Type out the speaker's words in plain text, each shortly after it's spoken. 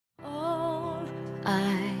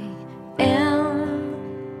I am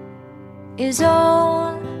is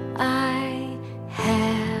all I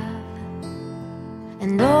have,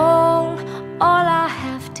 and all I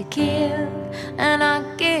have to give, and I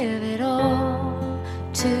give it all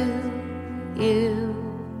to you.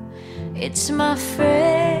 It's my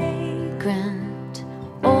fragrant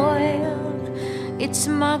oil, it's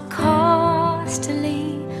my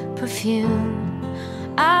costly perfume.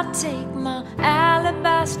 I take my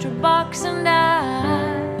alabaster box and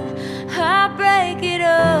I break it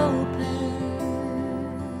open.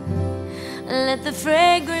 Let the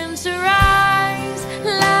fragrance arise,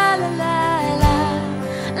 la la la la,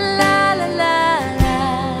 la la la la.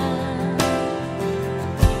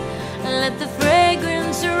 Let the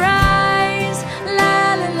fragrance arise,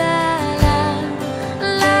 la la la la,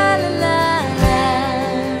 la la la la.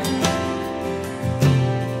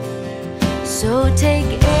 So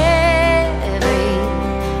take every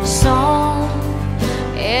song,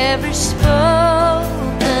 every spoken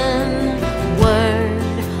word,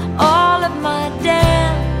 all of my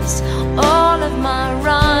dance, all of my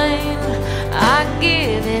rhyme, I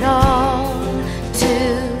give it all to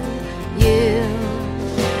you.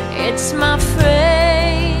 It's my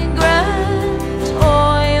fragrant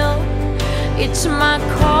oil, it's my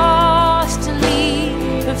costly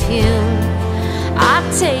perfume. I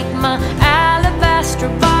take my alabaster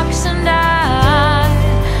box and I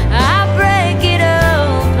break it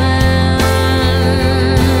open.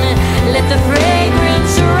 Let the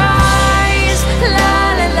fragrance arise, la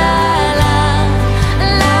la la la,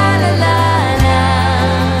 la la la la.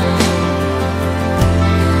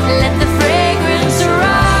 Let the fragrance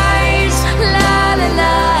arise, la la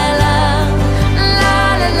la la, la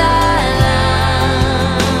la la la.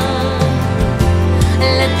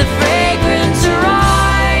 Let the fragrance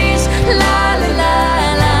arise, la la la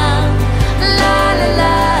la, la la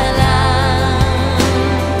la la.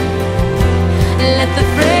 Let the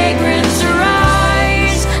fragrance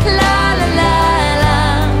arise, la la la la,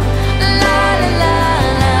 la la la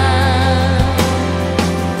la.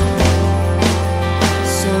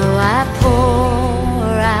 So I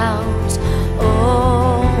pour out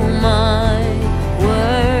all my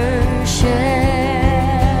worship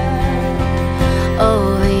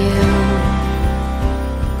over you,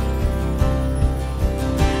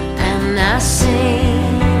 and I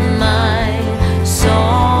sing my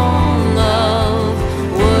song of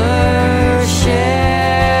worship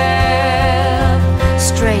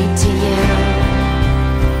straight to you,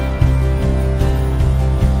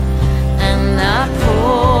 and I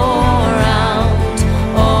pour out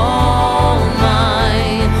all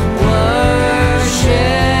my worship,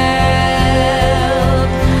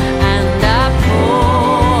 and I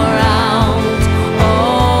pour out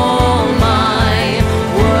all my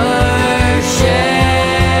worship.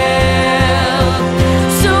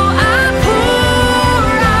 So I pour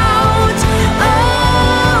out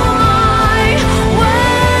all my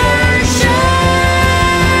worship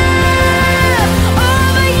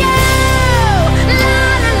over you. La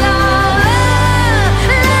la la la,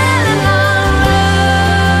 la la la la.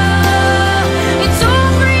 It's all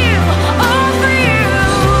for you, all for you.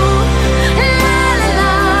 La la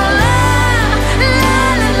la la, la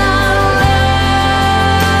la la la.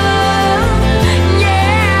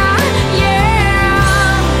 Yeah,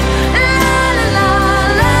 yeah. La la la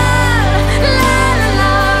la, la la la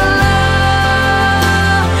la.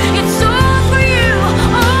 It's all for you,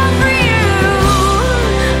 all for you.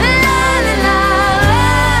 La la la la,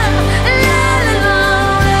 la la la.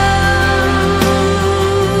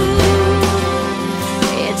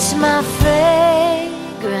 It's my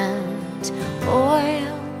fragrant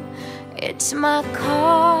oil, it's my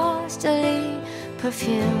costly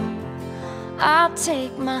perfume. I'll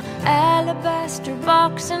take my alabaster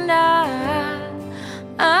box and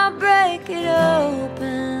I'll break it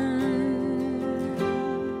open.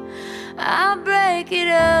 I'll break it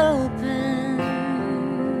open,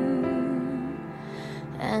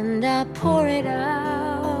 and I pour it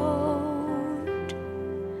out,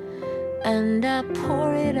 and I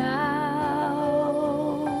pour it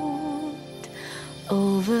out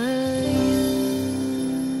over you.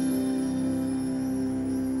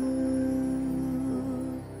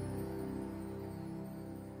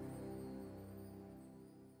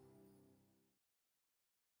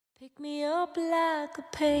 Pick me up like a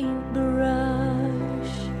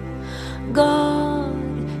paintbrush, God,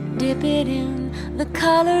 dip it in the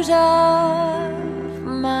colors of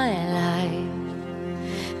my life.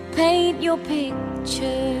 Paint your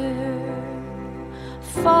picture,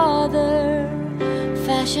 Father,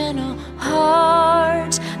 fashion a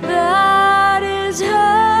heart that is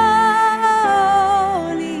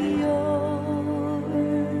wholly yours.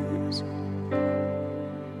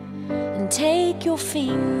 your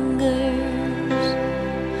fingers.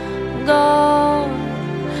 God,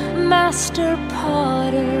 Master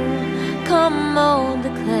Potter, come mold the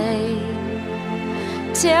clay.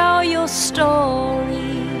 Tell your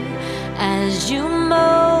story as you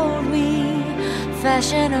mold me.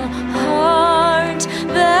 Fashion a heart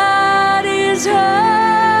that is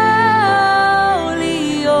wholly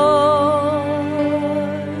yours.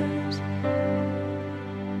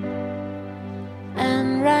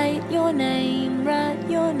 And write your name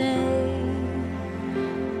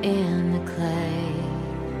in the clay.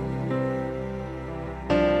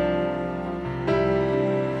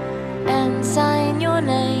 And sign your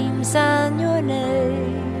name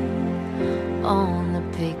on the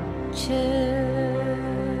picture.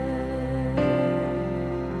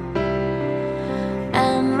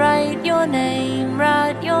 And write your name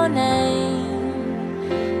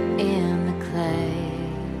in the clay.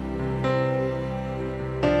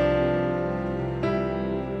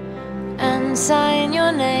 And sign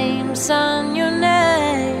your name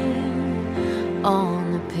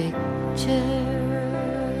on the picture.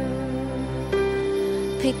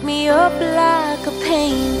 Pick me up like a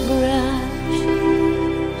paintbrush.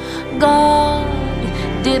 God,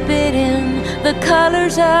 dip it in the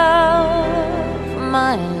colors of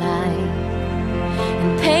my life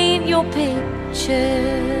and paint your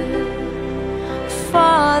picture.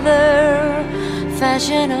 Father,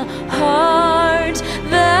 fashion a heart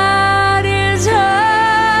that is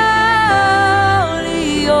wholly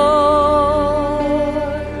yours.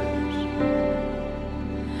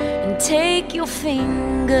 And take your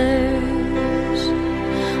fingers,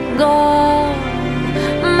 God,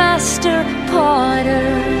 Master Potter,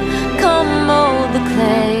 come mold the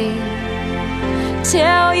clay.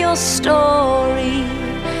 Tell your story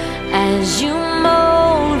as you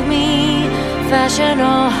mold me. Fashion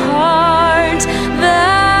a heart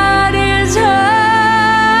that is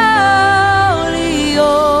wholly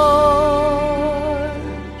yours.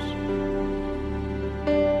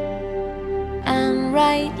 And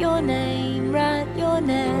write your name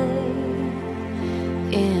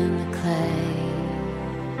in the clay.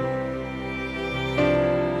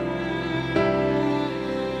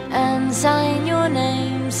 And sign your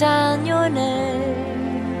name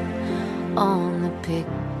on the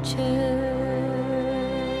picture.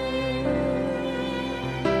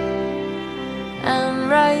 And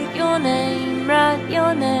write your name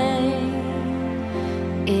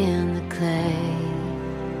in the clay.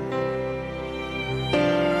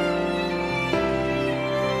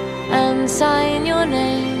 And sign your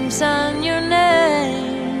name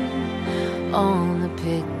on the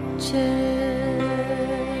picture.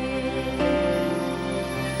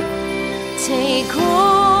 Take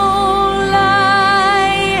all I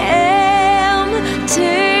am,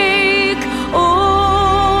 take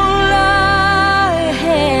all I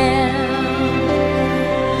have.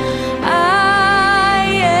 I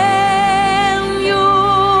am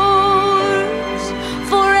yours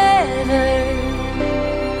forever,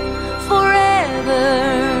 forever.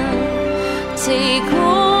 Take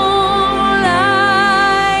all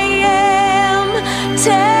I am,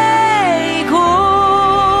 take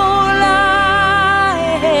all I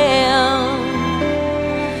am,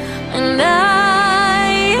 and I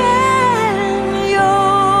am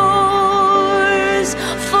yours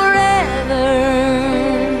forever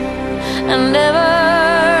and ever.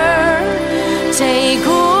 Take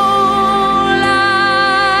all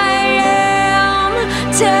I am,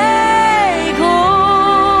 take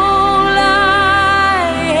all I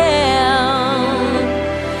am,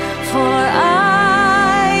 for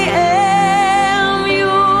I am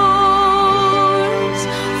yours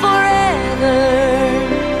forever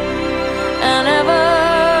and ever.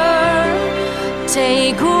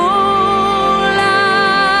 Take all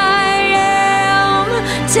I am,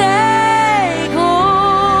 take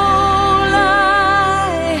all I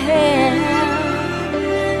have,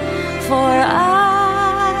 for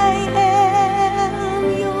I am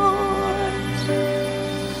yours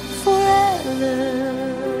forever.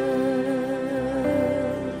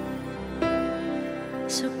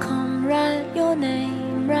 So come write your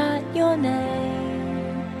name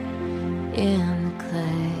in the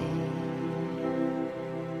clay.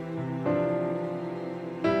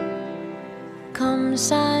 Come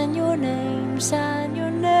sign your name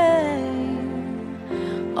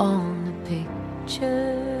on the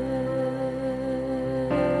picture.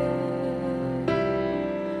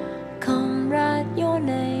 Come write your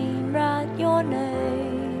name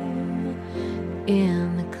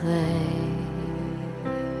in the clay.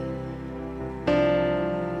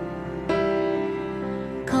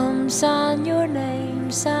 Come sign your name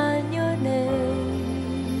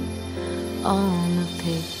on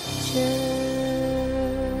picture.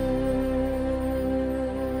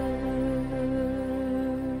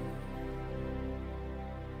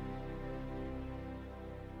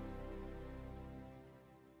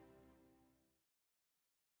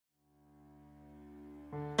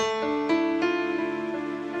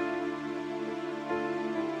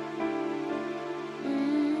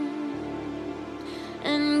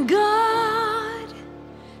 And God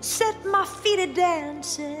set my feet a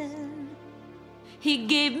dancing. He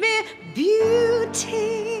gave me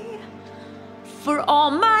beauty for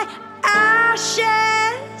all my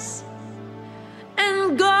ashes.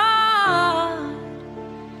 And God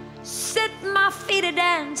set my feet a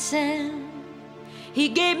dancing. He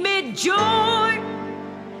gave me joy.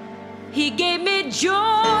 He gave me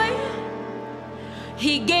joy.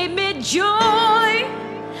 He gave me joy.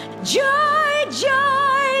 Joy,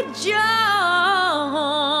 joy, joy.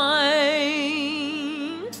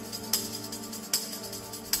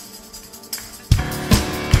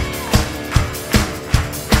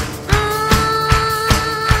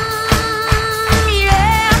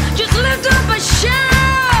 Yeah, just lift up a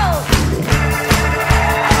shout.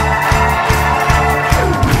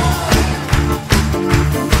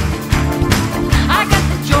 I got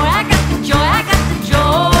the joy, I got the joy, I got the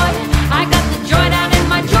joy. I got the joy down in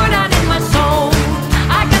my soul.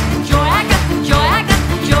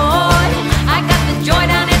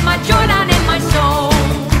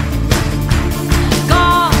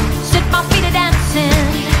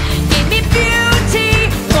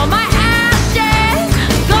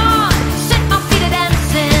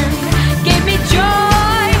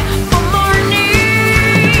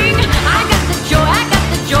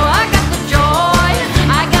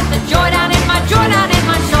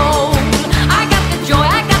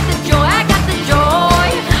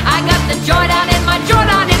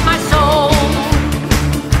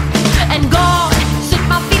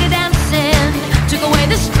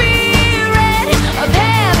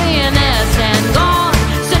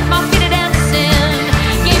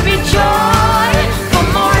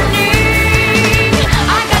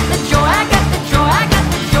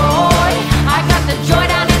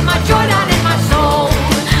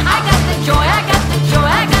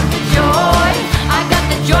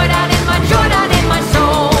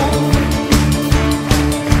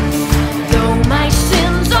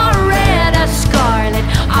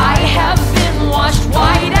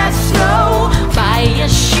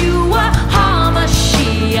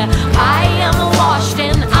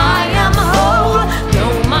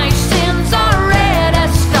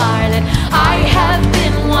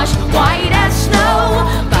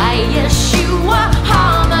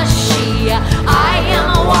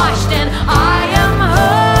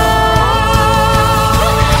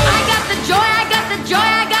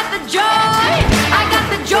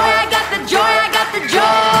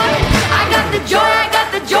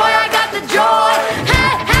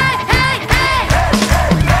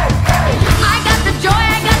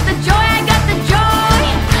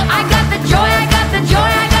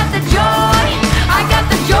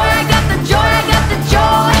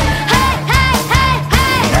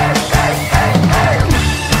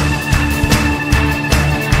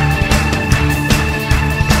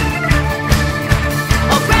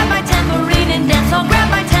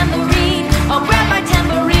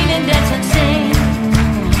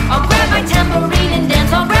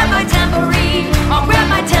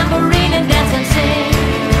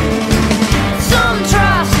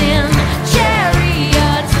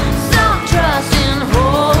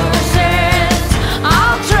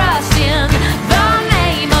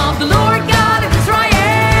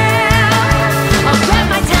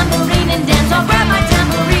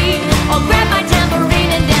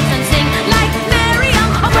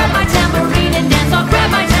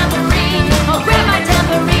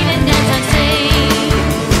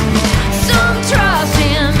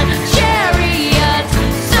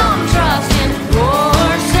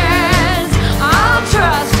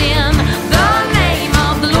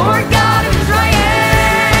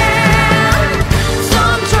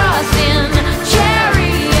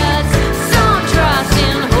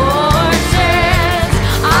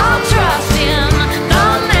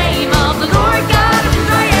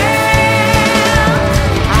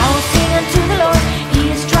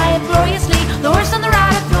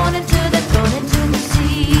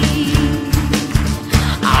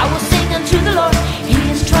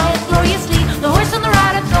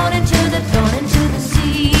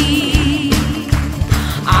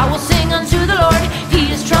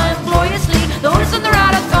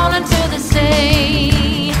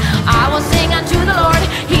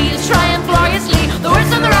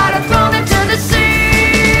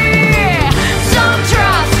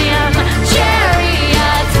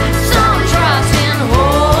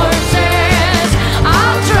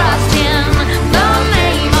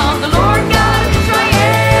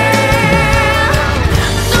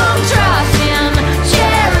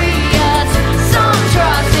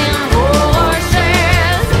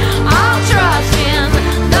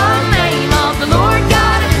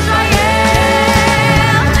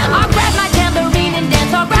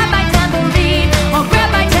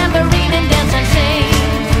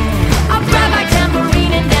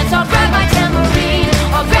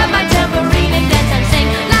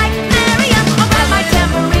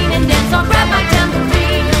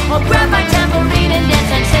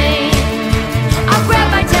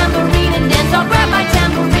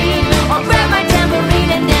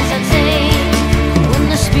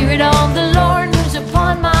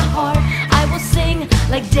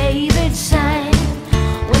 David sang.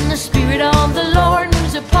 When the Spirit of the Lord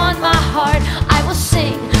moves upon my heart, I will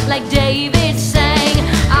sing like David sang.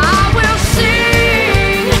 I will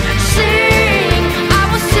sing, sing, I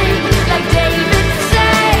will sing like David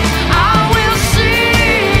sang. I will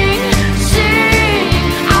sing, sing,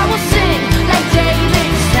 I will sing like David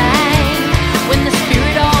sang. When the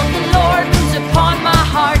Spirit of the Lord moves upon my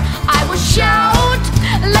heart, I will shout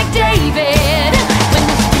like David. When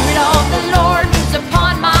the Spirit of the Lord moves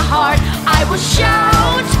upon my heart, I will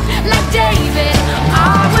shout like David.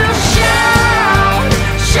 I will shout,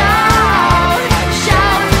 shout,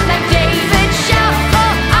 shout like David. Shout,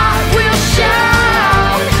 oh, I will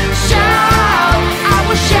shout, shout, I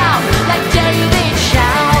will shout like David.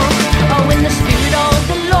 Shout, oh, when the Spirit of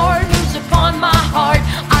the Lord moves upon my heart,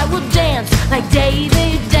 I will dance like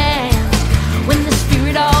David danced. When the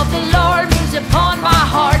Spirit of the Lord moves upon my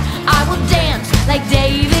heart, I will dance like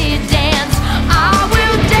David danced. I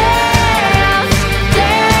will dance,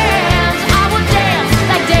 dance, I will dance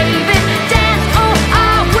like David danced. Oh,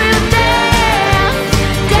 I will dance,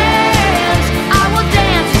 dance, I will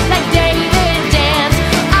dance like David danced.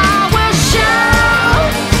 I will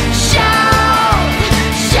shout, shout,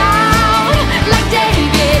 shout like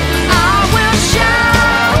David. I will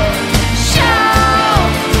shout,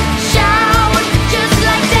 shout, shout just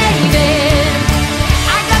like David.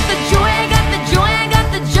 I got the joy, I got the joy, I got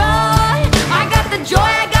the joy. I got the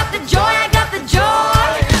joy, I got the joy, I got the joy.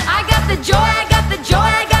 I got the joy, I got the joy,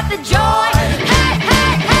 I got the joy. Hey,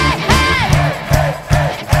 hey, hey,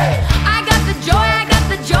 hey. I got the joy, I got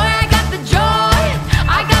the joy, I got the joy.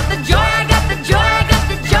 I got the joy, I got the joy, I got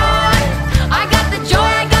the joy. I got the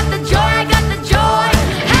joy, I got the joy, I got the joy.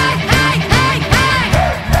 Hey, hey, hey,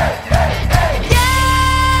 hey.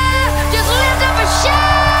 Yeah, just lift up a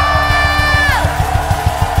shout.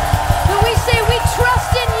 When we say we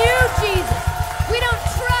trust in you, Jesus, we don't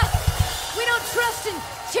trust in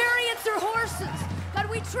chariots or horses. God,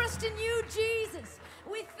 we trust in you, Jesus.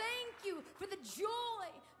 We thank you for the joy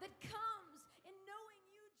that comes in knowing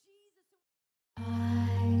you, Jesus. I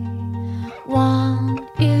want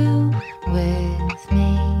you with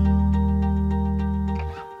me.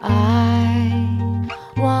 I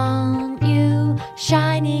want you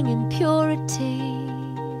shining in purity.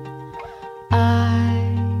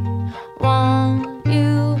 I want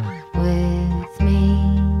you with me.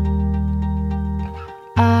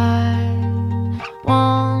 I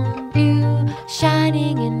want you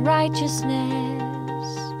shining in righteousness.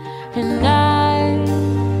 And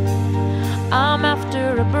I'm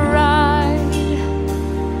after a bride.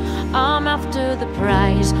 I'm after the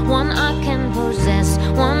prize, one I can possess,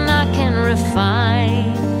 one I can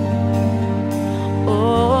refine.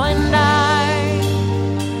 Oh, and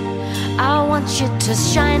I want you to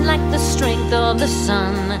shine like the strength of the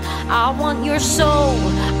sun. I want your soul,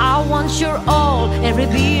 I want your all, every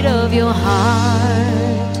beat of your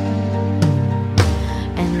heart.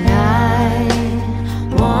 And I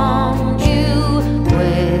want you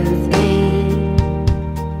with me.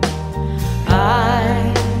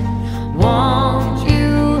 I want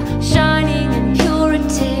you shining in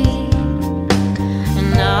purity.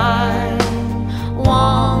 And I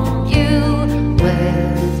want you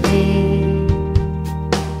with me.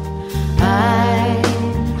 I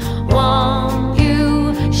want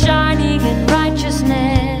you shining in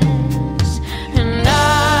righteousness. And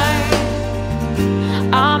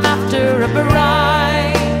I'm after a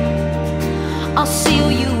bride. I'll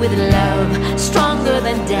seal you with love, stronger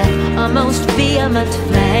than death, a most vehement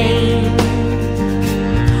flame.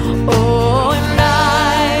 Oh, and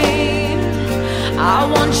I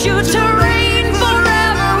want you to reign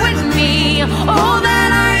forever with me. All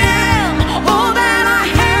that I am, all that I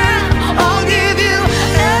have, I'll give you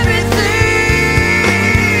everything.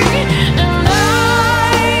 And I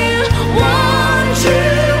want you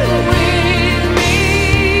with me.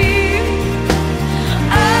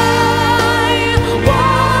 I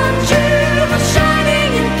want you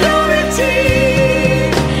shining in purity.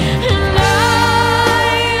 And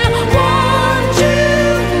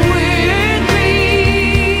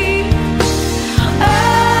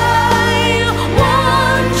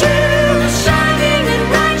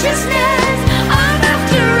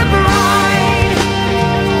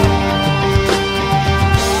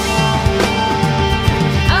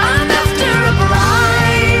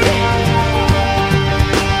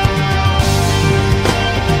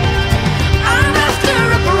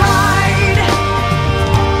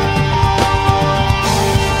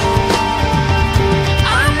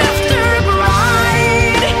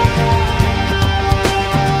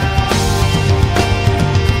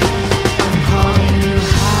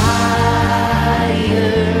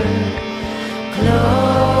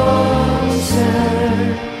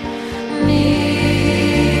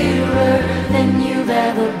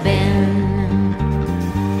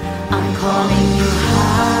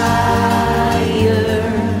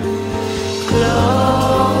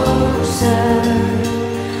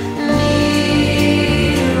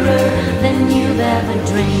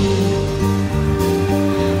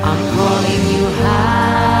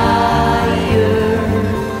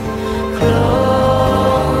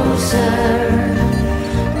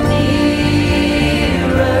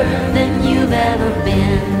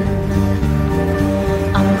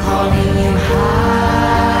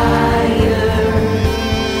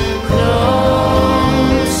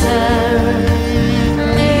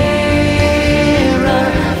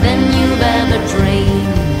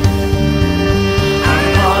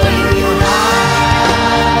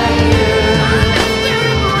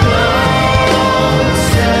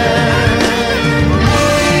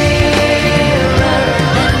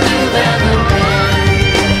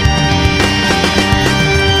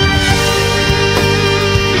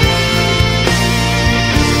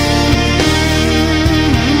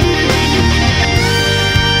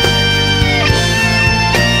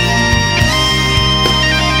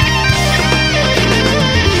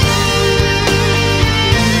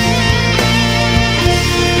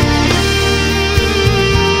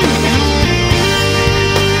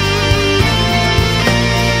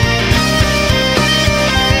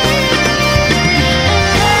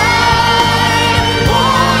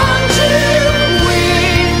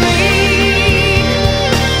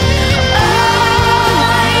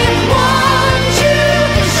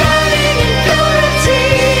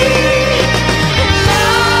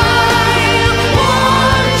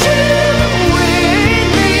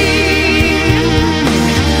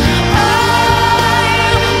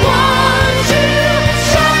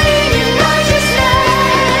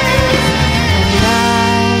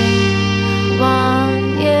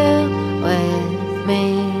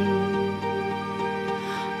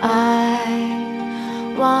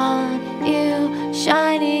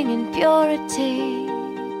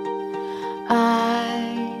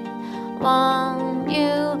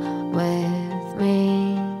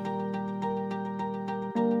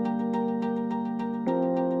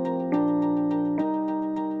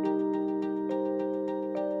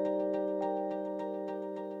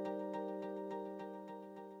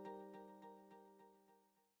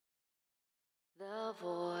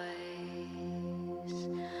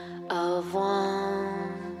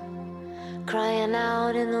crying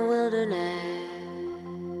out in the wilderness.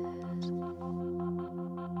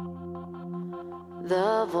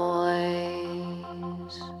 The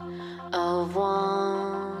voice of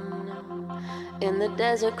one in the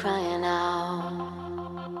desert crying out.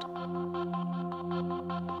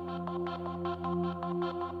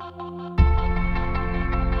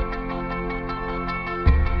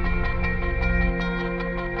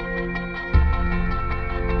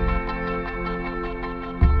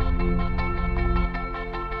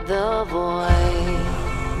 The voice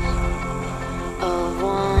of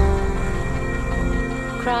one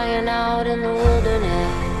crying out in the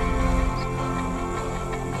wilderness.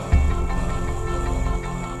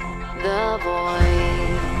 The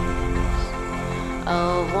voice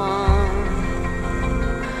of one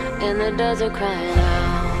in the desert crying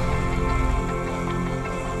out.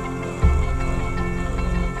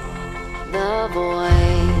 The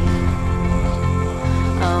voice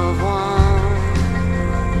of one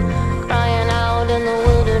crying out in the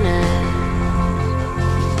wilderness.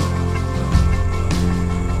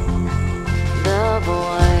 The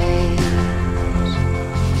voice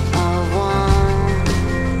of one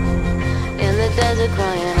in the desert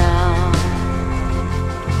crying out.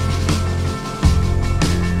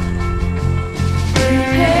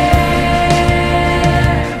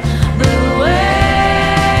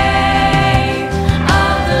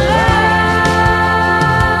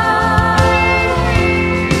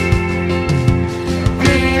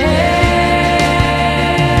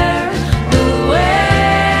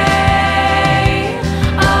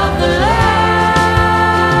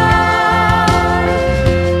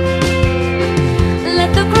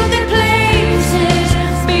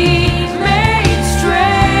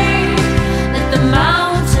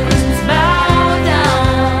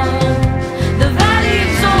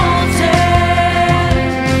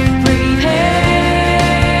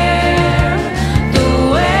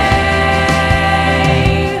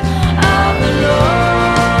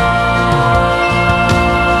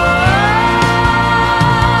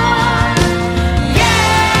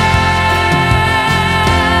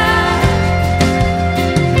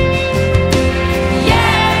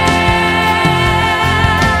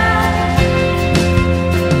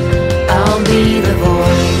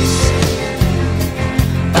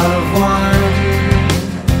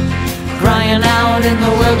 In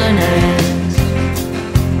the wilderness,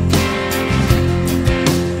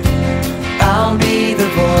 I'll be the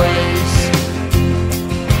voice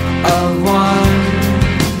of one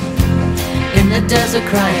in the desert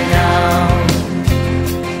crying out,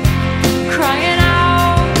 crying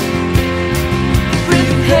out,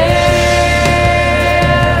 prepare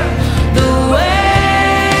the way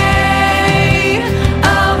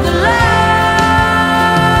of the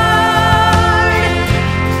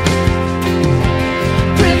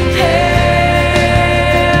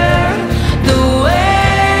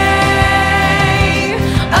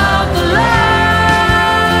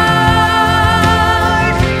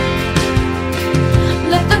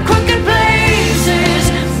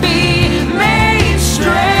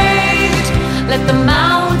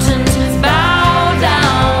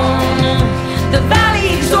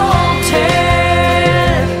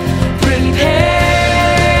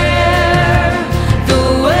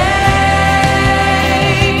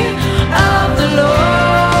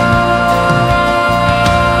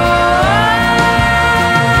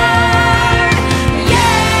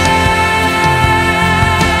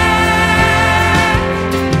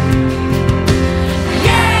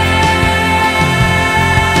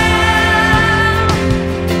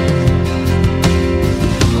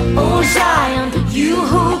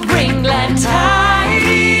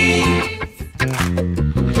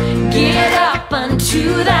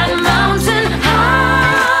to that mountain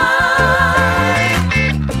high.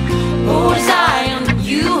 Oh Zion,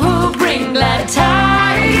 you who bring glad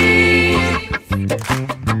tidings,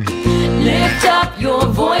 lift up your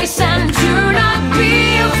voice and do not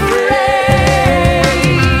be afraid.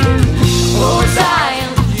 Oh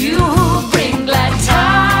Zion, you who bring glad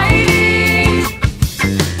tidings,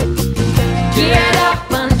 get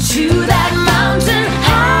up unto that mountain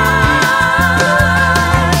high.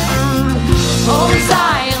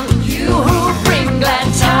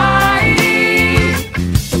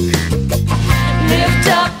 Lift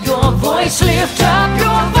up your voice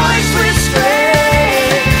with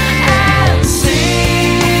strength and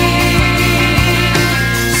sing,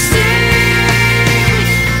 sing.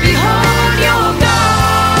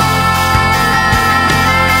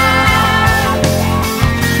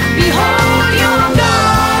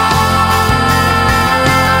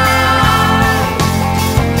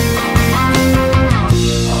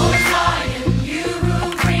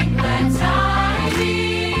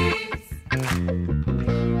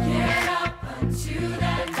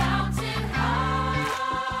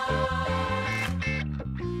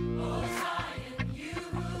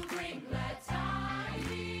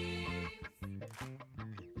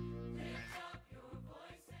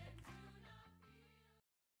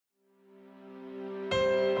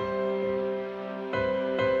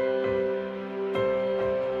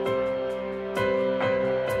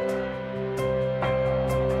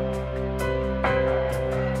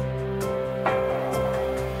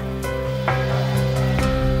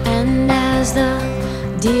 And as the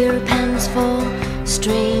deer pants for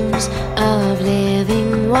streams of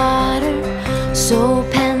living water, so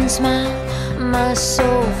pants my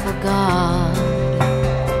soul for God.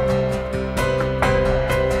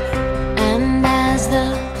 And as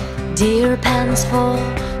the deer pants for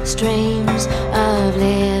streams of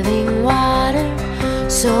living water,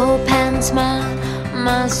 so pants my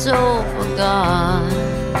soul for God.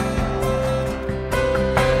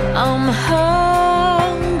 I'm hungry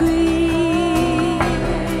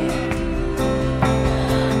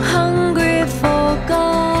for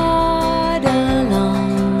God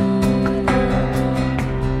alone,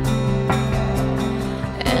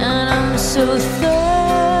 and I'm so thirsty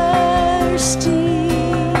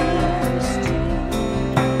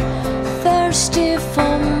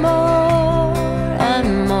for more and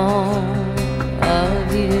more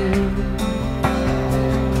of you.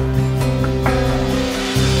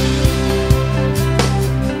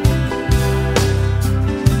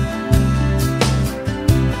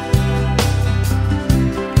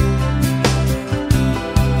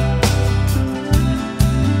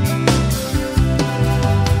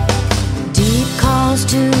 Deep calls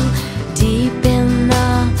to deep in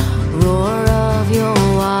the roar of your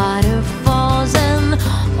waterfalls, and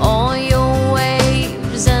all your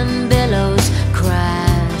waves and billows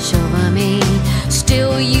crash over me.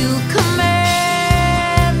 Still you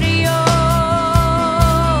command your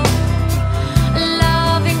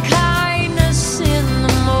loving kindness in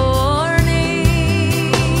the morning,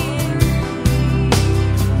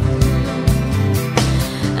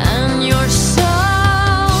 and your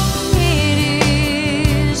song, it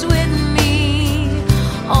is with me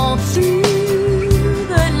all through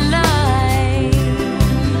the night.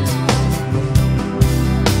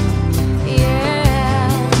 Yeah,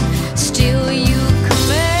 still you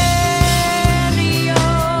command your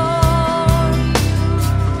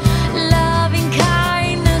loving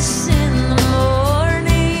kindness in the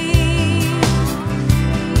morning,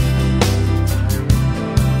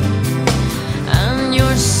 and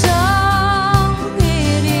your song,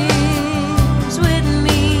 it is with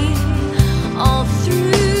me all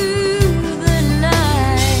through the night.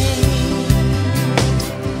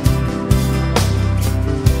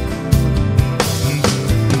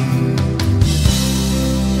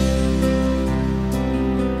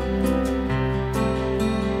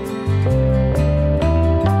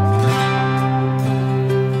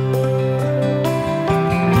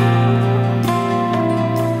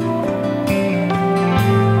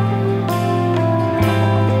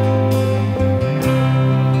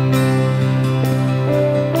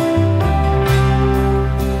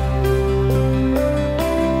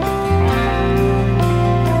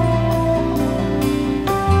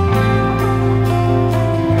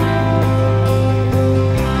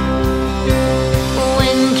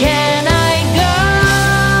 When can I go?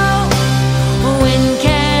 When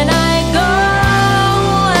can I go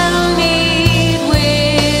and meet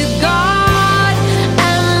with God,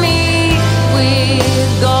 and meet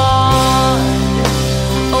with God?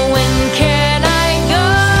 When can I go?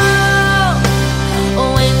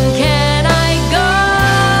 When can I go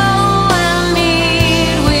and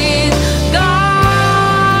meet with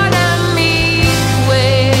God, and meet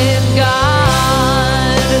with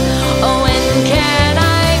God? When can I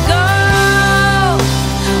go?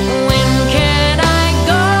 When can I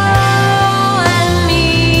go and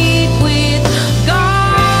meet with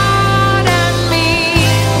God, and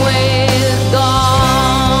meet with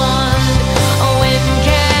God? When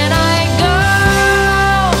can I go?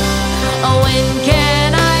 When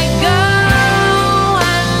can I go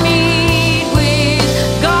and meet with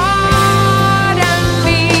God, and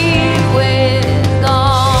meet with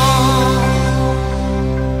God?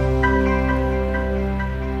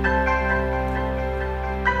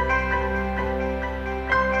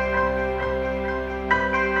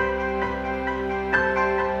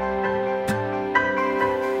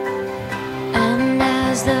 And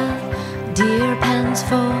as the deer pants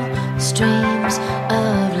for streams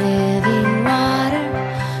of living water,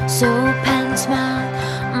 so pants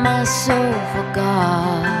my soul for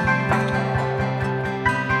God.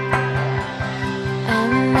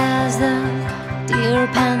 And as the deer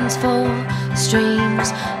pants for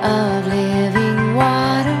streams of living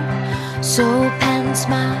water, so pants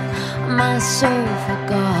my soul for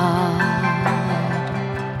God.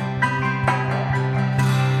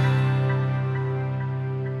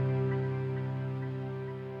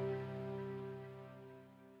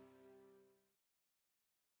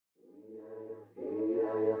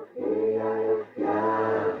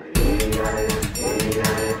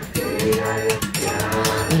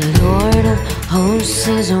 The Lord of hosts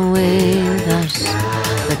is with us.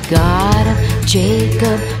 The God of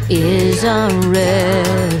Jacob is our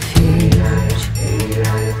refuge.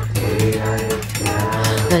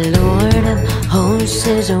 The Lord of hosts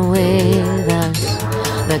is with us.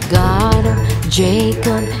 The God of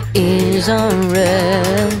Jacob is our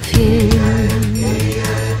refuge.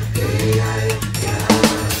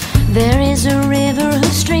 There is a river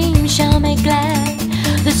whose stream shall make glad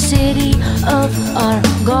the city of our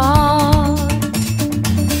God,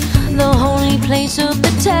 the holy place of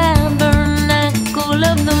the tabernacle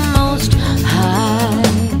of the Most High.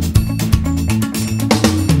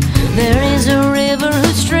 There is a river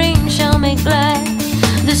whose stream shall make glad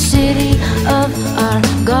the city of our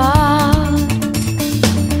God,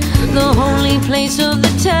 the holy place of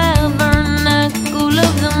the tabernacle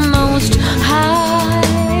of the Most High.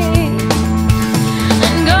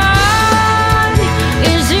 And God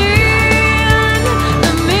is in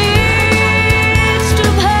the midst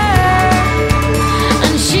of her,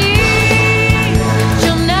 and she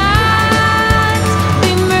shall not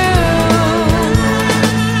be moved.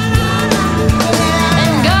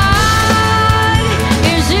 And God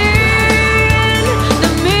is in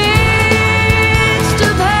the midst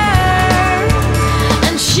of her,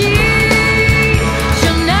 and she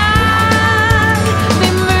shall not be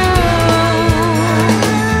moved.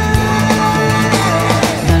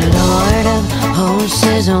 The Lord of hosts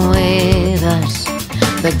is with us.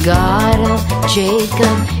 The God of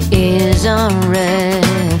Jacob is our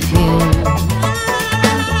refuge.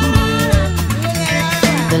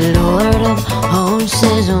 The Lord of hosts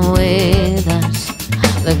is with us.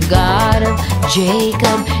 The God of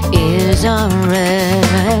Jacob is our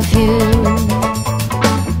refuge.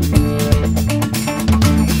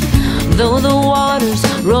 Though the waters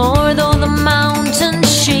roar, though the mountains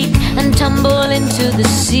shake and tumble into the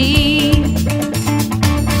sea,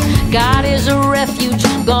 God is a refuge,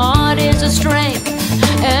 God is a strength,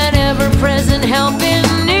 an ever-present help in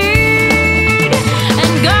need.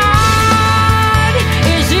 And God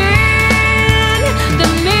is in the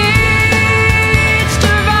midst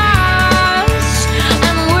of us,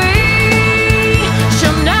 and we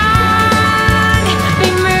shall not be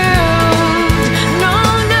moved. No,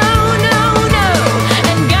 no, no, no.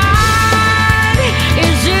 And God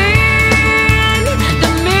is in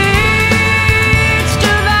the midst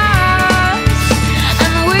of us,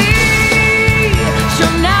 and we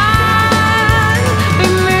shall not be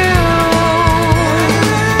moved.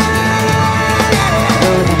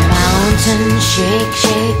 Though the mountains shake,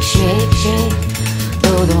 shake, shake, shake,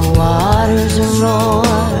 though the waters roar,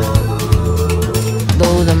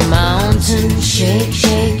 though the mountains shake,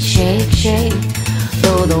 shake, shake, shake,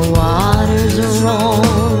 though the waters roar,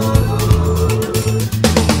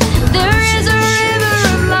 there is a river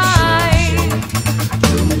of life.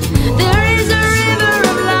 There is a river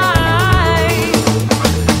of life.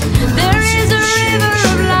 There is a river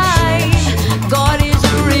of life. God is a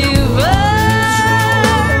river.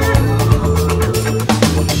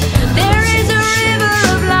 There is a river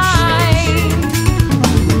of life.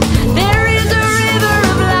 There is a river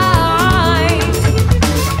of life.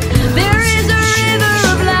 There is a river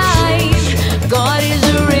of life. God is a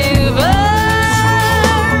river.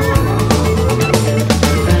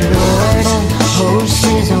 The Lord of hosts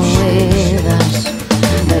is with us.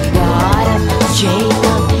 The God of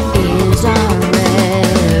Jacob is our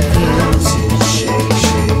refuge.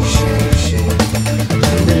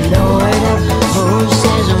 The Lord of hosts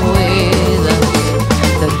is with us.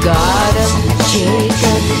 The God of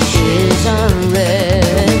Jacob is our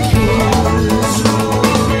refuge.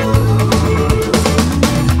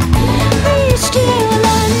 Be still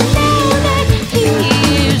and know that He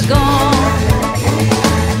is God.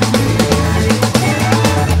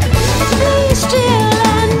 Be still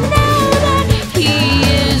and know that He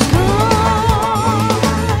is God.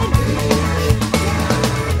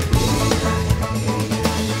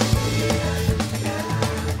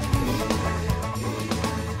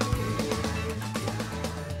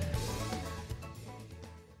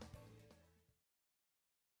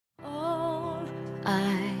 All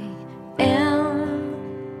I am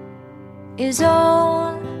is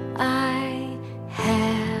all I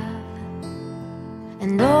have,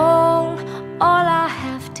 and all I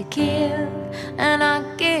have to give, and I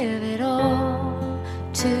give it all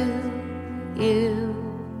to you.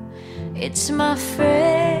 It's my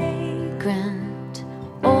fragrant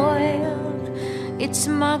oil, it's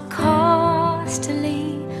my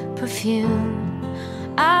costly perfume.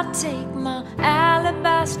 I take my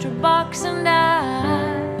alabaster box and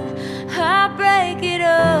I break it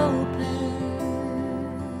open.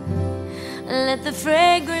 Let the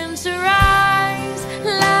fragrance arise,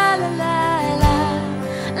 la la la la,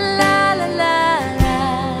 la la la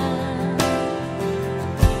la.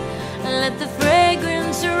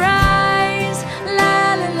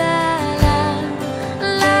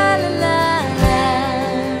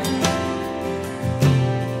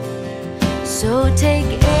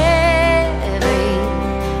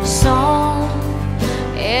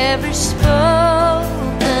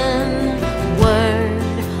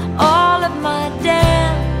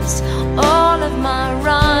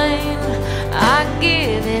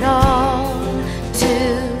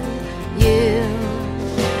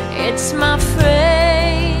 It's my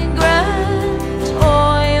fragrant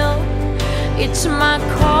oil, it's my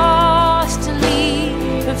costly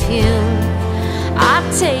perfume. I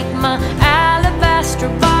take my alabaster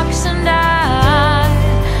box and I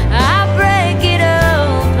break it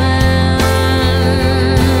open.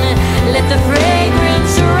 Let the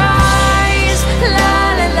fragrance rise, la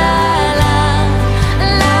la la la,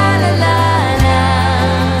 la la la la.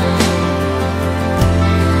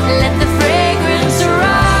 Let the fragrance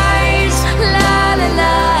rise, la la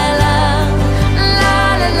la la, la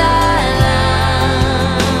la la la.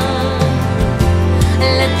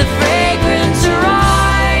 Let the fragrance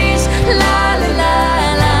rise, la la la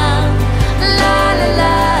la, la la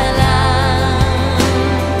la la.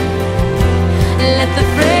 Let the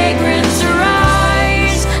fragrance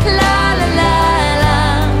rise, la la la la,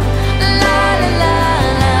 la la la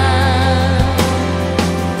la.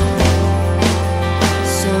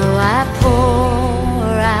 So I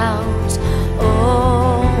pour out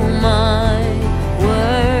all my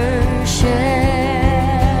worship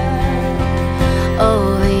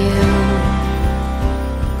over you,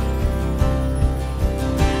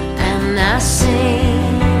 and I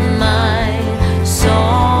sing my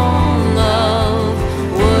song of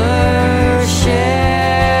worship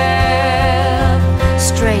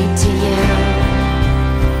straight to you,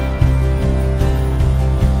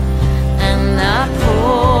 and I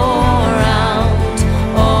pour out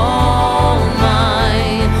all my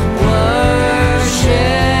worship,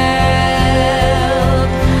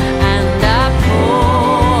 and I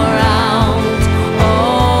pour out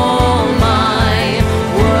all my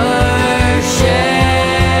worship.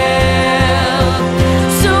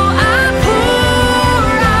 So I pour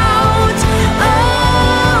out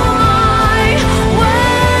all my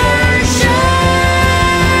worship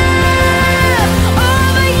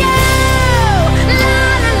over you. La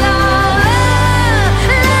la la la,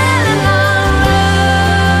 la la la.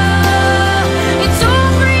 It's all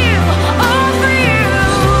for you, all for you.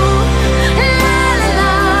 La la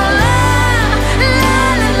la la, la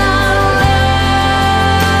la la la.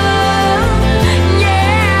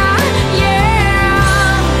 Yeah,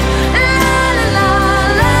 yeah. La la la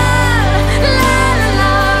la, la la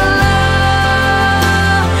la la.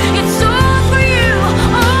 It's all for you,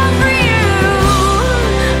 all for you.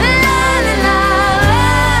 La la la la,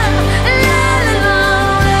 la la la.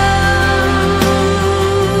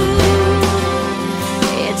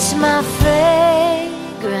 It's my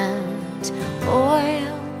fragrant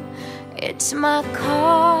oil, it's my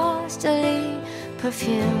costly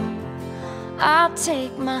perfume. I'll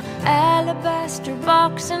take my alabaster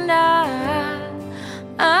box and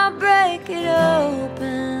I'll break it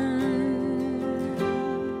open.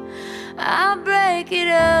 I'll break it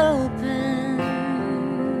open,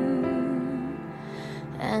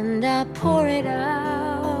 and I pour it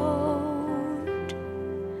out,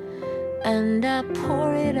 and I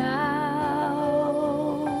pour it out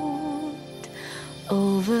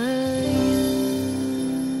over you.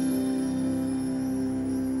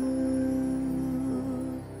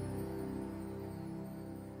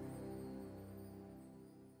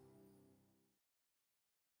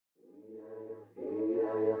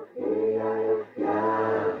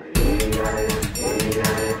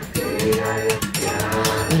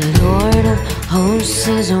 The Lord of hosts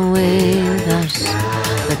is with us.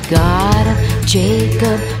 The God of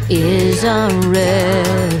Jacob is our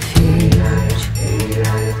refuge.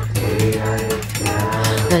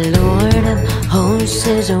 The Lord of hosts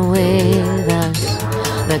is with us.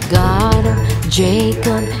 The God of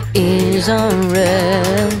Jacob is our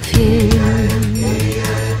refuge.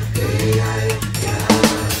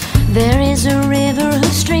 There is a river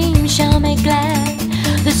whose stream shall make glad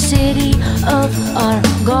the city of our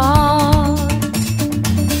God,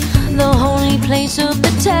 the holy place of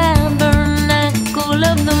the tabernacle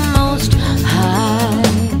of the Most High.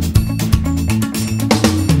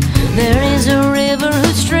 There is a river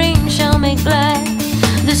whose stream shall make glad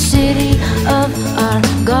the city of our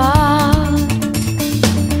God,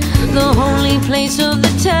 the holy place of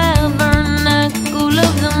the tabernacle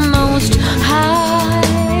of the Most High.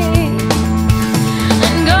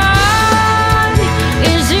 And God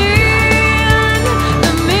is in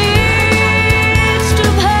the midst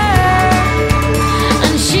of her,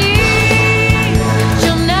 and she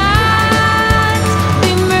shall not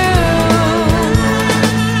be moved.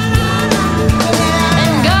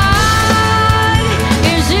 And God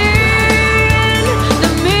is in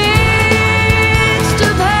the midst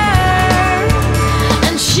of her,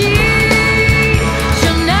 and she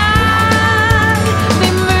shall not be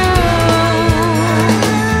moved.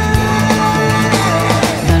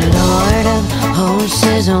 The Lord of hosts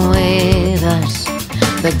is with us.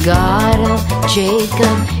 The God of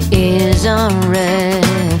Jacob is our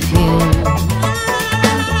refuge.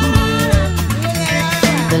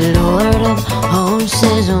 The Lord of hosts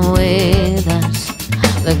is with us.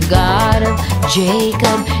 The God of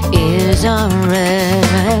Jacob is our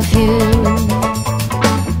refuge.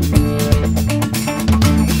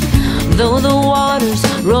 Though the waters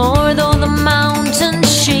roar, though the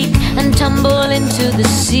mountains shake and tumble into the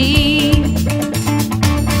sea,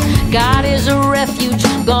 God is a refuge,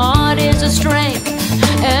 God is a strength,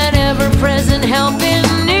 an ever-present help in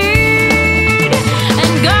need.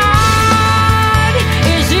 And God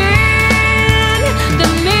is in the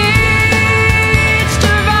midst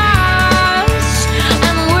of us,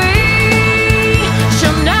 and we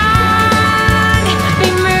shall not be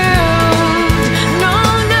moved. No,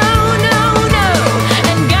 no, no, no.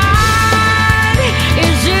 And God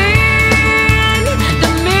is in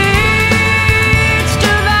the midst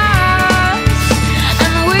of us,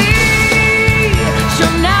 and we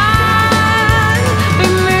shall not be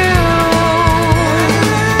moved.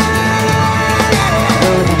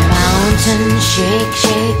 Though the mountains shake,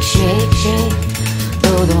 shake, shake, shake,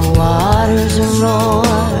 though the waters roar,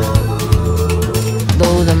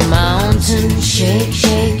 though the mountains shake,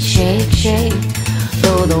 shake, shake, shake,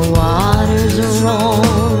 though the waters roar,